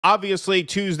Obviously,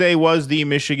 Tuesday was the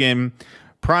Michigan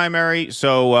primary,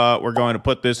 so we're going to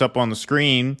put this up on the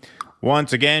screen.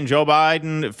 Once again, Joe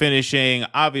Biden finishing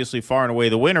obviously far and away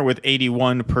the winner with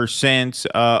 81%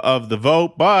 of the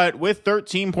vote, but with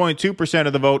 13.2%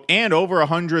 of the vote and over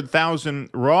 100,000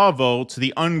 raw votes,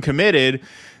 the uncommitted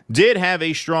did have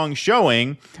a strong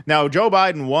showing. Now, Joe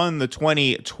Biden won the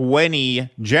 2020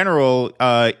 general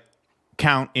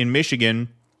count in Michigan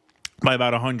by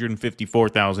about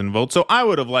 154,000 votes. So I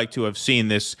would have liked to have seen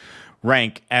this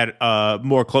rank at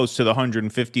more close to the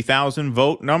 150,000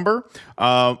 vote number.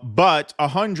 But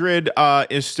 100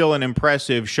 is still an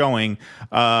impressive showing,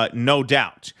 no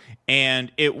doubt.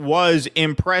 And it was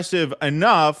impressive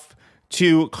enough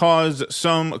to cause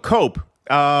some cope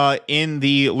in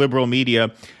the liberal media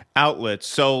outlets.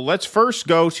 So let's first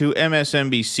go to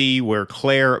MSNBC, where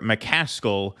Claire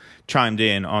McCaskill chimed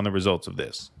in on the results of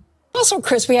this. Also,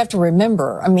 Chris, we have to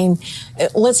remember, I mean,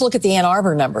 let's look at the Ann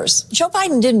Arbor numbers. Joe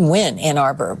Biden didn't win Ann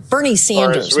Arbor. Bernie Sanders won.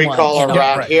 Or as we call her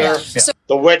around here, So,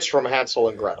 the witch from Hansel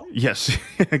and Gretel. Yes,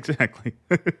 exactly.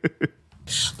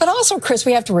 but also, Chris,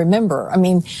 we have to remember, I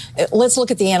mean, let's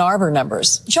look at the Ann Arbor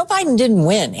numbers. Joe Biden didn't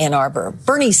win Ann Arbor.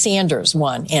 Bernie Sanders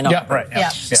won Ann Arbor.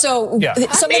 So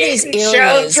some of these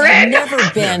areas have never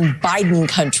been Biden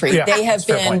country. They have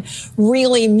been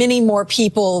really many more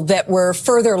people that were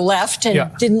further left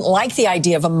and didn't like the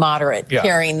idea of a moderate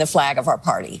carrying the flag of our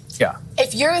party.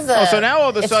 If you're the so now all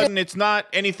of a sudden it's not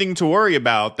anything to worry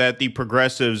about that the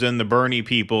progressives and the Bernie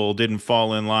people didn't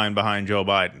fall in line behind Joe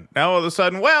Biden. Now all of a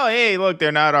sudden, well, hey, look,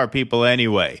 they're not our people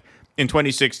anyway. In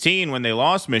 2016, when they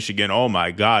lost Michigan, oh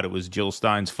my God, it was Jill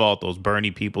Stein's fault. Those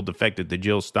Bernie people defected to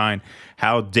Jill Stein.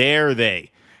 How dare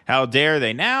they? How dare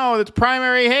they? Now it's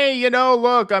primary. Hey, you know,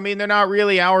 look, I mean, they're not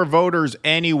really our voters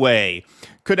anyway.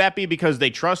 Could that be because they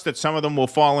trust that some of them will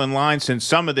fall in line, since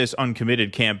some of this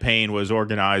uncommitted campaign was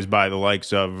organized by the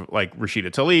likes of like Rashida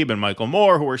Tlaib and Michael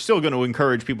Moore, who are still going to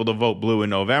encourage people to vote blue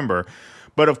in November.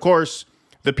 But of course,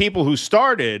 the people who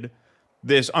started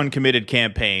this uncommitted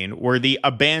campaign were the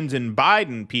abandoned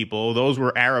Biden people. Those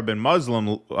were Arab and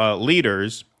Muslim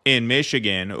leaders in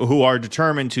Michigan who are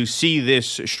determined to see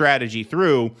this strategy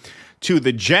through to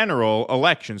the general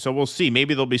election. So we'll see.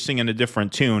 Maybe they'll be singing a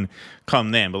different tune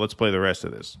come then, but let's play the rest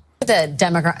of this. The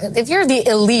Democrat, if you're the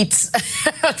elites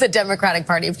of the Democratic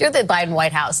Party, if you're the Biden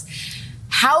White House,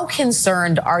 how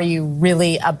concerned are you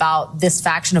really about this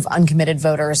faction of uncommitted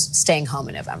voters staying home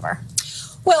in November?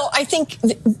 Well, I think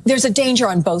there's a danger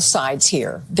on both sides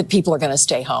here that people are going to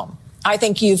stay home. I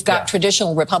think you've got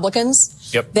traditional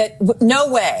Republicans that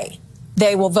no way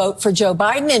they will vote for Joe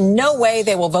Biden, and no way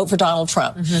they will vote for Donald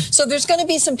Trump. So there's going to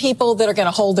be some people that are going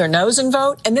to hold their nose and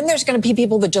vote, and then there's going to be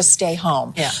people that just stay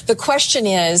home. The question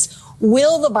is,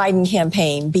 will the Biden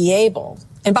campaign be able,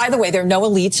 and by the way, there are no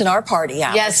elites in our party,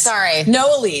 Alex. Yes, sorry.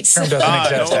 No elites. No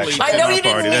elites I know you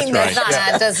party. didn't mean That's that.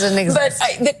 right. That doesn't exist.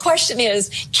 But the question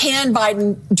is, can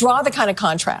Biden draw the kind of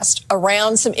contrast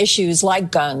around some issues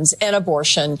like guns and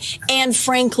abortion and,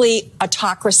 frankly,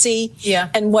 autocracy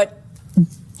and what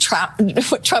Trump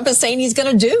is saying he's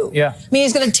going to do? I mean,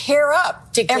 he's going to tear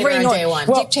up dictator on day one.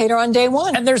 Dictator on day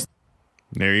one. And there's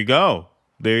There you go.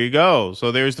 There you go.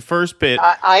 So there's the first bit.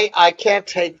 I can't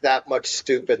take that much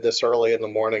stupid this early in the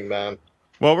morning, man.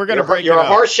 Well, we're going to break it up. You're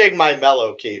harshing my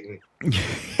mellow, Keaton.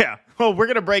 Yeah. Well, we're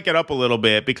going to break it up a little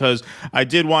bit because I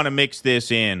did want to mix this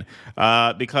in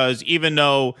because even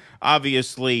though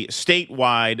obviously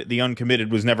statewide the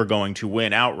uncommitted was never going to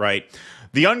win outright,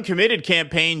 the uncommitted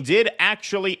campaign did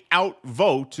actually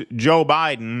outvote Joe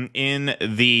Biden in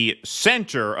the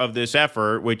center of this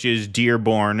effort, which is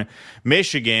Dearborn,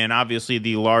 Michigan, obviously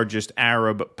the largest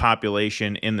Arab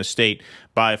population in the state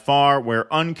by far,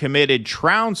 where uncommitted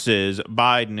trounces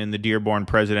Biden in the Dearborn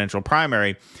presidential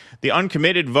primary. The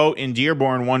uncommitted vote in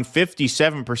Dearborn won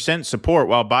 57% support,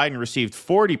 while Biden received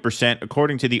 40%,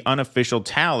 according to the unofficial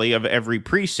tally of every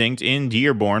precinct in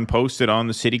Dearborn posted on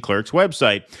the city clerk's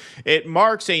website. It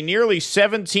marks a nearly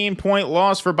 17-point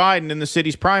loss for Biden in the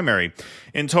city's primary.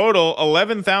 In total,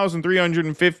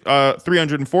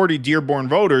 11,340 Dearborn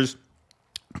voters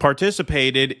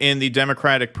participated in the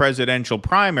Democratic presidential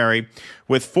primary,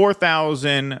 with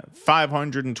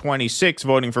 4,526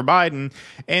 voting for Biden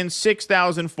and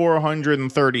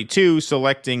 6,432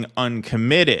 selecting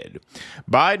uncommitted.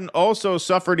 Biden also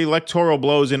suffered electoral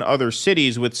blows in other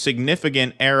cities with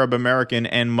significant Arab American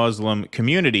and Muslim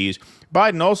communities.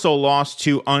 Biden also lost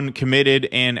to uncommitted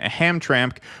and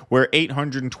Hamtramck, where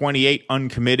 828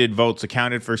 uncommitted votes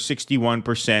accounted for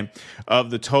 61% of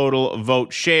the total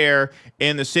vote share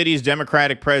in the city's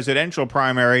Democratic presidential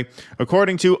primary,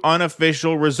 according to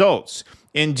unofficial results.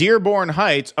 In Dearborn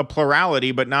Heights, a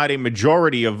plurality but not a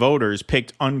majority of voters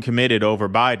picked uncommitted over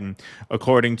Biden,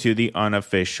 according to the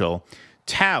unofficial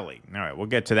tally. All right, we'll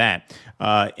get to that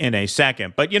in a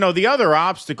second. But, the other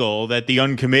obstacle that the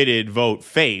uncommitted vote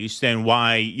faced, and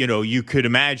why, you could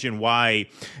imagine why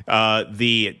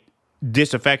the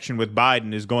disaffection with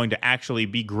Biden is going to actually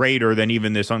be greater than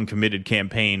even this uncommitted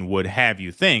campaign would have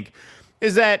you think,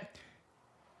 is that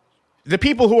the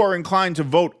people who are inclined to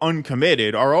vote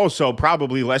uncommitted are also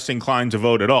probably less inclined to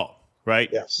vote at all. Right?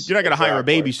 Yes. You're not going to hire a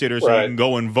babysitter so you can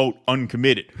go and vote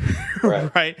uncommitted.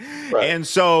 Right? And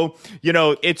so,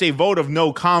 it's a vote of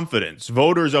no confidence.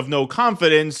 Voters of no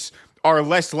confidence are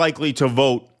less likely to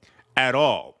vote at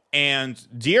all. And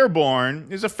Dearborn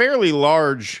is a fairly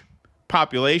large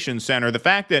population center. The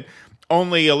fact that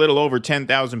only a little over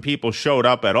 10,000 people showed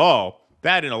up at all,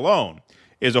 that in alone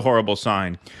is a horrible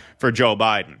sign for Joe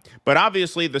Biden. But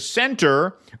obviously the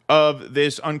center of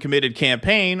this uncommitted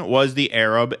campaign was the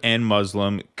Arab and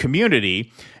Muslim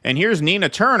community. And here's Nina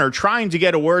Turner trying to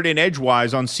get a word in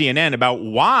edgewise on CNN about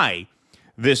why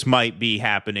this might be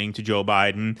happening to Joe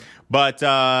Biden. But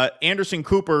Anderson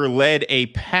Cooper led a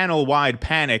panel-wide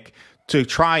panic to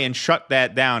try and shut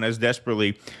that down as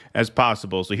desperately as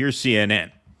possible. So here's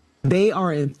CNN. They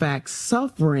are, in fact,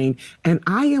 suffering. And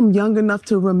I am young enough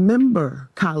to remember,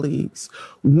 colleagues,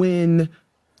 when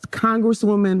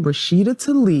Congresswoman Rashida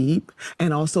Tlaib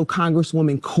and also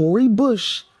Congresswoman Cori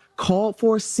Bush called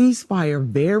for a ceasefire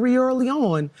very early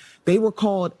on. They were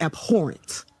called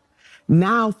abhorrent.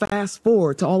 Now, fast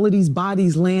forward to all of these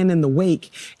bodies laying in the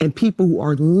wake and people who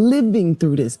are living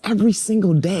through this every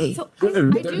single day. So,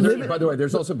 by the way,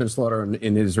 there's also been slaughter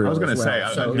in Israel. I was going to say,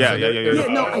 so, yeah.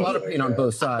 No, a lot of pain on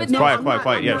both sides.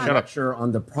 Quiet. Yeah, shut up. Sure,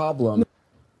 on the problem,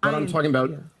 but I'm talking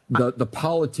about the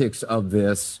politics of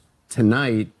this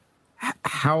tonight.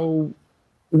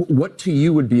 What to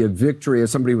you would be a victory,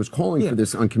 as somebody was calling for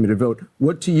this uncommitted vote?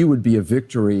 What to you would be a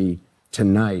victory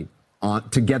tonight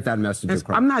to get that message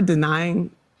across? I'm not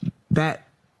denying that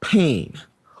pain.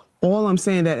 All I'm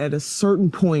saying that at a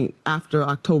certain point after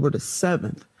October the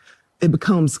 7th, it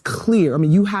becomes clear. I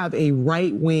mean, you have a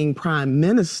right-wing prime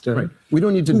minister. Right. We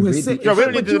don't need to debate the issue. No, we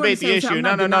don't need to debate the issue.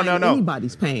 No.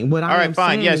 Anybody's pain. What I am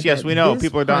saying is yes, we know.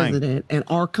 People are dying. This president and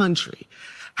our country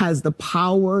has the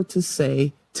power to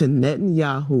say to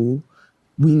Netanyahu,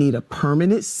 we need a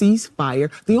permanent ceasefire.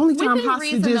 The only time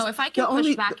hostages... Reason, though, if I can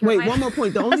push back here, wait, one more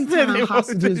point. The only time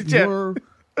hostages were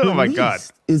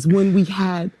released is when we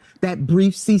had that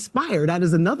brief ceasefire. That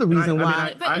is another reason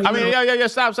why.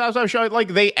 Stop. Like,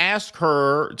 they ask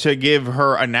her to give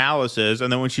her analysis,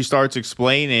 and then when she starts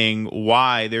explaining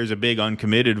why there's a big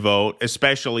uncommitted vote,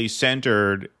 especially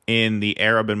centered in the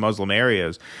Arab and Muslim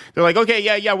areas, they're like,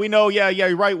 okay, we know,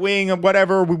 right wing,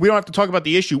 whatever. We don't have to talk about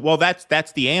the issue. Well, that's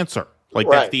the answer. Like,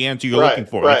 that's the answer you're looking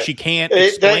for. Like, she can't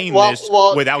explain this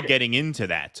without getting into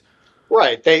that.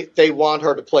 Right. They want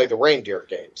her to play the reindeer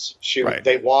games.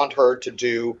 They want her to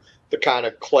do the kind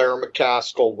of Claire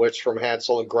McCaskill, witch from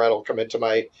Hansel and Gretel, come into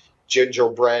my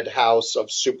gingerbread house of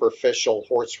superficial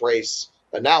horse race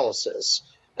analysis.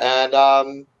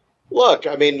 And look,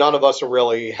 I mean, none of us are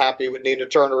really happy with Nina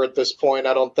Turner at this point,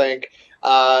 I don't think.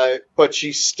 But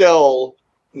she's still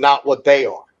not what they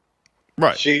are.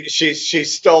 Right.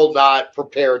 She's still not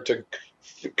prepared to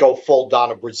go full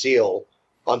Donna Brazile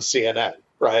on CNN.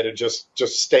 Right, and just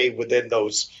stay within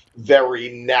those very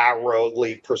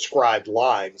narrowly prescribed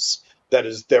lines. That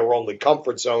is their only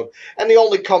comfort zone, and the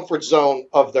only comfort zone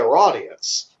of their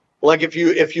audience. Like, if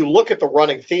you look at the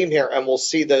running theme here, and we'll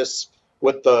see this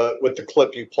with the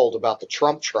clip you pulled about the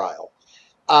Trump trial.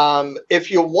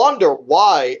 If you wonder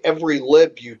why every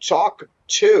lib you talk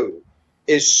to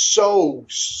is so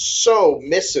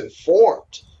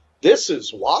misinformed, this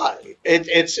is why.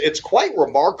 It's quite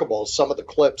remarkable, some of the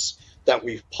clips that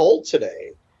we've pulled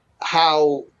today,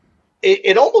 how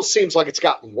it almost seems like it's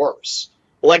gotten worse.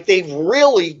 Like, they've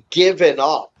really given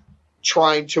up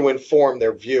trying to inform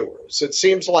their viewers. It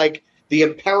seems like the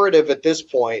imperative at this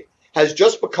point has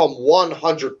just become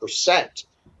 100%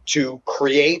 to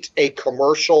create a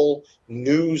commercial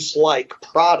news-like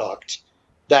product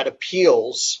that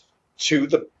appeals to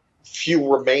the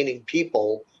few remaining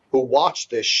people who watch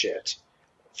this shit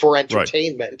for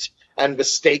entertainment and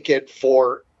mistake it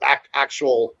for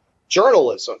actual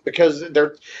journalism, because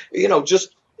they're,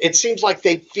 it seems like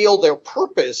they feel their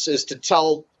purpose is to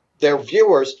tell their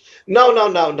viewers, no,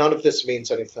 none of this means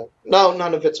anything. No,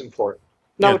 none of it's important.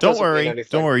 No, don't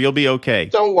worry, you'll be okay.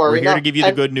 Don't worry. We're here to give you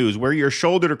the good news. We're your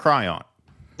shoulder to cry on.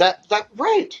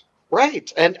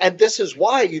 Right. And this is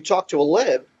why you talk to a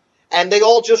lib and they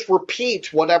all just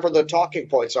repeat whatever the talking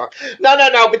points are. No,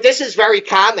 but this is very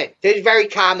common. This is very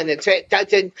common.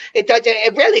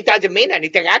 It really doesn't mean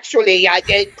anything. Actually,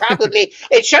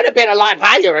 it should have been a lot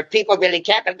higher if people really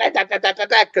cared,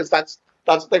 because that's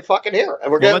what they fucking hear.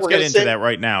 And let's get into that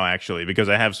right now, actually, because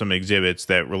I have some exhibits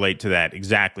that relate to that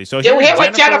exactly. So you hear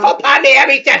what Jennifer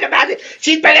Palmieri said about it?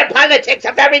 She's been in politics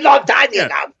a very long time, you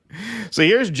know. So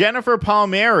here's Jennifer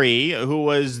Palmieri, who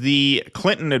was the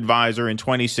Clinton advisor in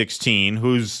 2016,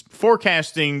 whose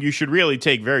forecasting you should really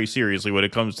take very seriously when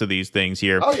it comes to these things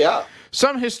here. Oh, yeah.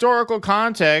 Some historical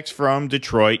context from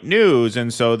Detroit News,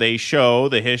 and so they show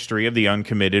the history of the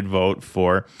uncommitted vote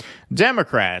for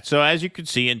Democrats. So as you could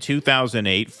see, in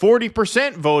 2008,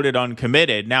 40% voted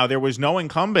uncommitted. Now, there was no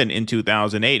incumbent in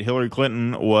 2008. Hillary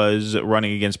Clinton was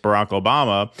running against Barack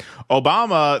Obama.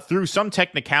 Obama, through some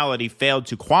technicality, failed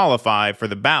to qualify for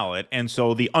the ballot, and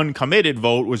so the uncommitted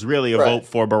vote was really a vote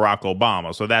for Barack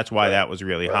Obama. So that's why that was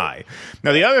really high.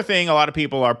 Now, the other thing a lot of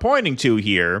people are pointing to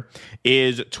here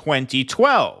is 2012,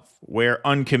 where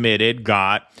uncommitted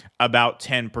got about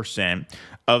 10%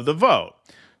 of the vote.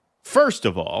 First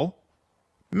of all,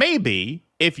 maybe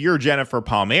if you're Jennifer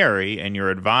Palmieri and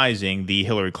you're advising the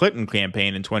Hillary Clinton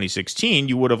campaign in 2016,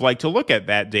 you would have liked to look at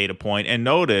that data point and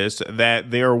notice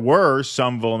that there were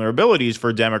some vulnerabilities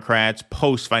for Democrats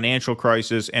post-financial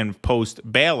crisis and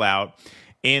post-bailout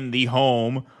in the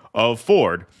home of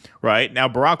Ford. Right now,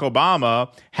 Barack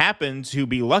Obama happened to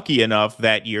be lucky enough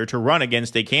that year to run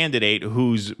against a candidate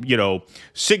whose,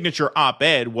 signature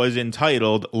op-ed was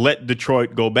entitled "Let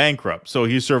Detroit Go Bankrupt." So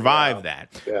he survived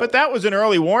that. Yeah. But that was an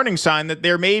early warning sign that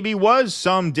there maybe was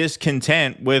some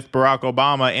discontent with Barack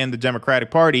Obama and the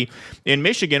Democratic Party in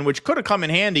Michigan, which could have come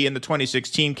in handy in the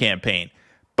 2016 campaign.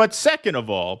 But second of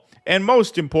all, and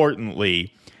most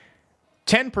importantly,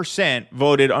 10%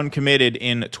 voted uncommitted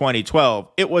in 2012.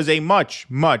 It was a much,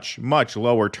 much, much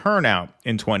lower turnout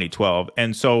in 2012.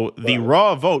 And so the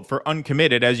raw vote for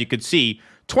uncommitted, as you could see,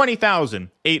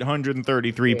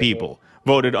 20,833 people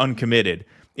voted uncommitted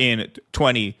in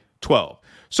 2012.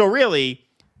 So really,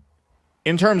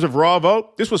 in terms of raw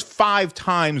vote, this was 5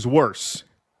 times worse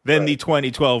than the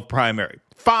 2012 primary.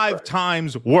 5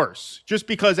 times worse, just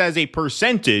because as a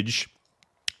percentage,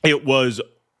 it was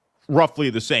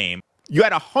roughly the same. You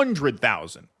had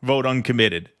 100,000 vote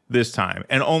uncommitted this time,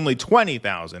 and only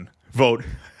 20,000 vote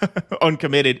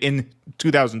uncommitted in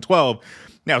 2012.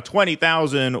 Now,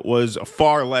 20,000 was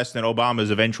far less than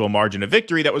Obama's eventual margin of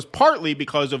victory. That was partly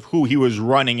because of who he was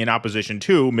running in opposition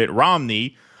to, Mitt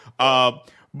Romney.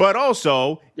 But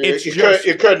also,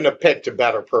 you couldn't have picked a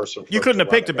better person. You couldn't have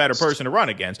picked a better person to run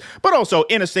against. But also,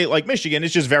 in a state like Michigan,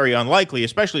 it's just very unlikely,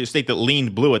 especially a state that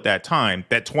leaned blue at that time,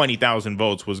 that 20,000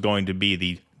 votes was going to be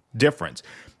the difference.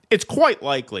 It's quite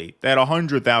likely that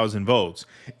 100,000 votes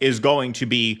is going to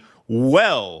be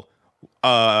well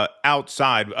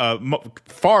outside,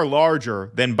 far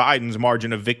larger than Biden's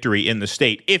margin of victory in the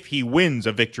state, if he wins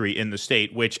a victory in the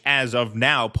state, which as of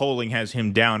now, polling has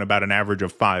him down about an average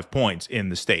of 5 points in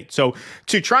the state. So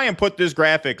to try and put this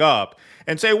graphic up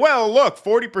and say, well, look,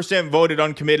 40% voted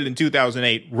uncommitted in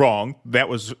 2008, wrong. That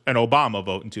was an Obama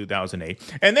vote in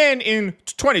 2008. And then in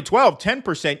 2012,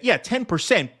 10%, yeah,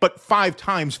 10%, but 5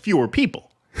 times fewer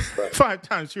people. 5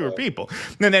 times fewer people.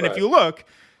 And then if you look,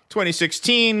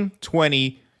 2016,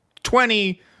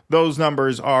 2020, those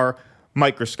numbers are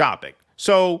microscopic.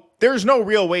 So there's no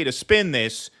real way to spin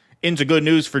this into good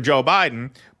news for Joe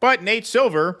Biden, but Nate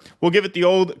Silver will give it the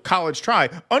old college try.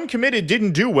 Uncommitted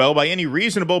didn't do well by any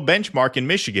reasonable benchmark in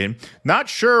Michigan. Not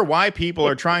sure why people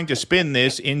are trying to spin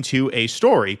this into a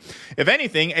story. If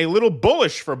anything, a little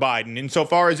bullish for Biden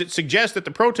insofar as it suggests that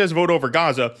the protest vote over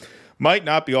Gaza might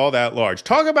not be all that large.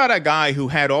 Talk about a guy who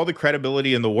had all the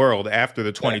credibility in the world after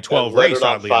the 2012 race,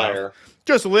 oddly enough.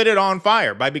 Just lit it on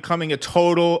fire by becoming a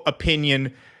total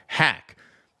opinion hack.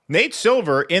 Nate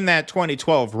Silver, in that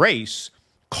 2012 race,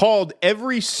 called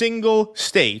every single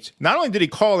state. Not only did he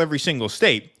call every single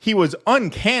state, he was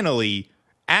uncannily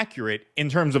accurate in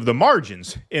terms of the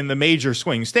margins in the major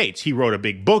swing states. He wrote a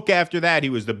big book after that. He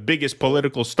was the biggest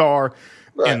political star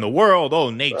in the world. Oh,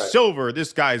 Nate Silver,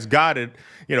 this guy's got it.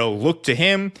 Look to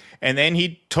him. And then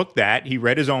he took that, he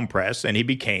read his own press, and he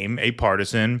became a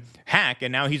partisan hack.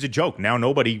 And now he's a joke. Now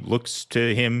nobody looks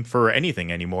to him for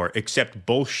anything anymore except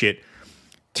bullshit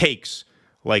takes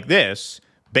like this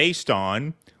based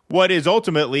on what is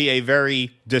ultimately a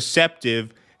very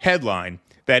deceptive headline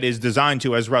that is designed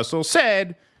to, as Russell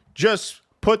said, just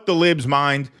put the lib's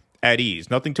mind at ease.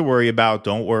 Nothing to worry about.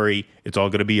 Don't worry. It's all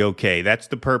going to be okay. That's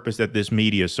the purpose that this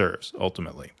media serves,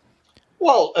 ultimately.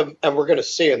 Well, and we're going to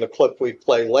see in the clip we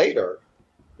play later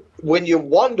when you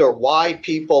wonder why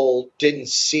people didn't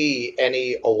see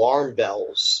any alarm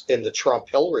bells in the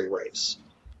Trump-Hillary race,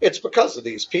 it's because of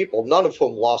these people, none of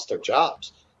whom lost their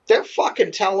jobs. They're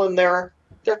fucking telling their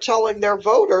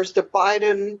voters that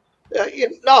Biden,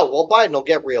 Biden will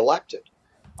get reelected.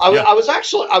 I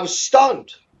was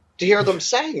stunned to hear them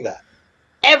saying that.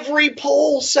 Every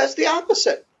poll says the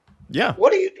opposite. Yeah.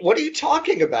 What are you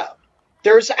talking about?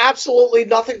 There's absolutely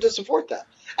nothing to support that.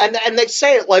 And they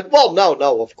say it like, well,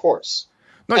 no, of course.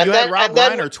 No, you had Rob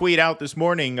Reiner tweet out this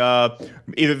morning,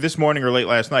 either this morning or late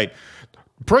last night.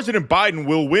 President Biden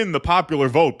will win the popular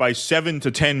vote by 7 to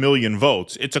 10 million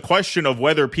votes. It's a question of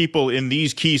whether people in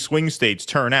these key swing states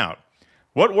turn out.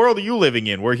 What world are you living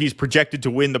in where he's projected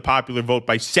to win the popular vote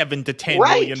by 7 to 10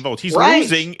 million votes? He's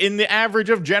losing in the average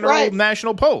of general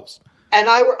national polls. And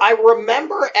I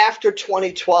remember after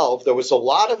 2012, there was a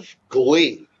lot of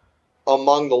glee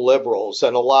among the liberals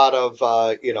and a lot of,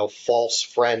 false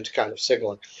friend kind of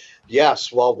signaling.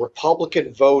 Yes, well,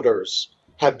 Republican voters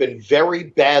have been very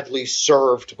badly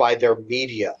served by their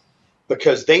media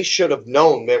because they should have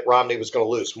known Mitt Romney was going to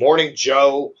lose. Morning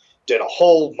Joe did a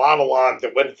whole monologue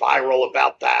that went viral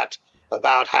about that,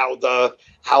 about how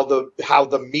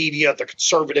the media, the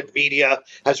conservative media,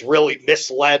 has really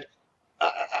misled.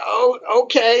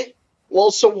 Okay. Well,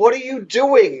 so what are you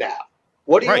doing now?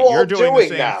 What are you all doing the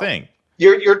same now? Thing.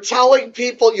 You're telling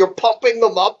people, you're pumping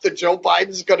them up that Joe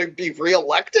Biden's going to be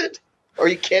reelected? Are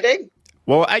you kidding?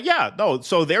 Well,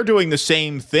 so they're doing the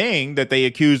same thing that they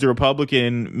accused the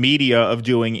Republican media of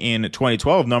doing in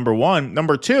 2012, number one.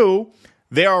 Number two,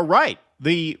 they are right.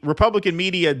 The Republican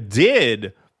media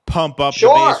did pump up the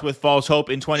base with false hope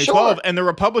in 2012, and the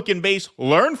Republican base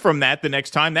learned from that the next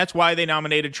time. That's why they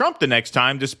nominated Trump the next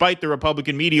time, despite the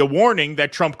Republican media warning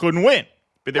that Trump couldn't win.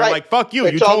 But they're like, fuck you.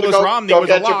 You told us Romney was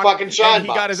a lock, and he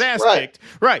got his ass kicked.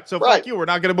 Right, so fuck you. We're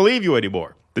not going to believe you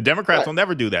anymore. The Democrats will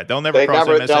never do that. They'll never cross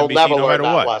MSNBC no matter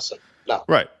what. Lesson. No.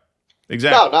 Right.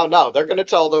 Exactly. No. They're going to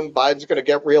tell them Biden's going to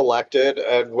get reelected,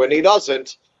 and when he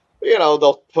doesn't,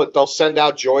 they'll send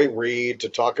out Joy Reid to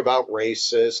talk about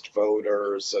racist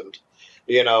voters, and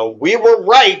we were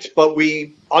right, but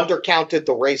we undercounted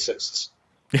the racists.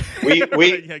 We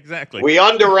exactly. We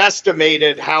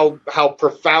underestimated how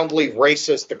profoundly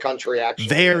racist the country actually is.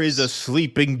 There is a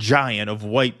sleeping giant of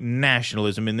white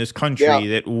nationalism in this country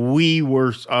that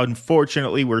we're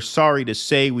sorry to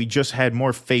say, we just had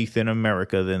more faith in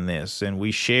America than this, and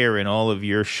we share in all of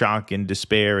your shock and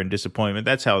despair and disappointment.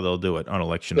 That's how they'll do it on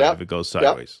election night if it goes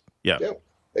sideways. Yeah,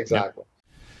 exactly.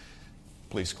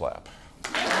 Please clap.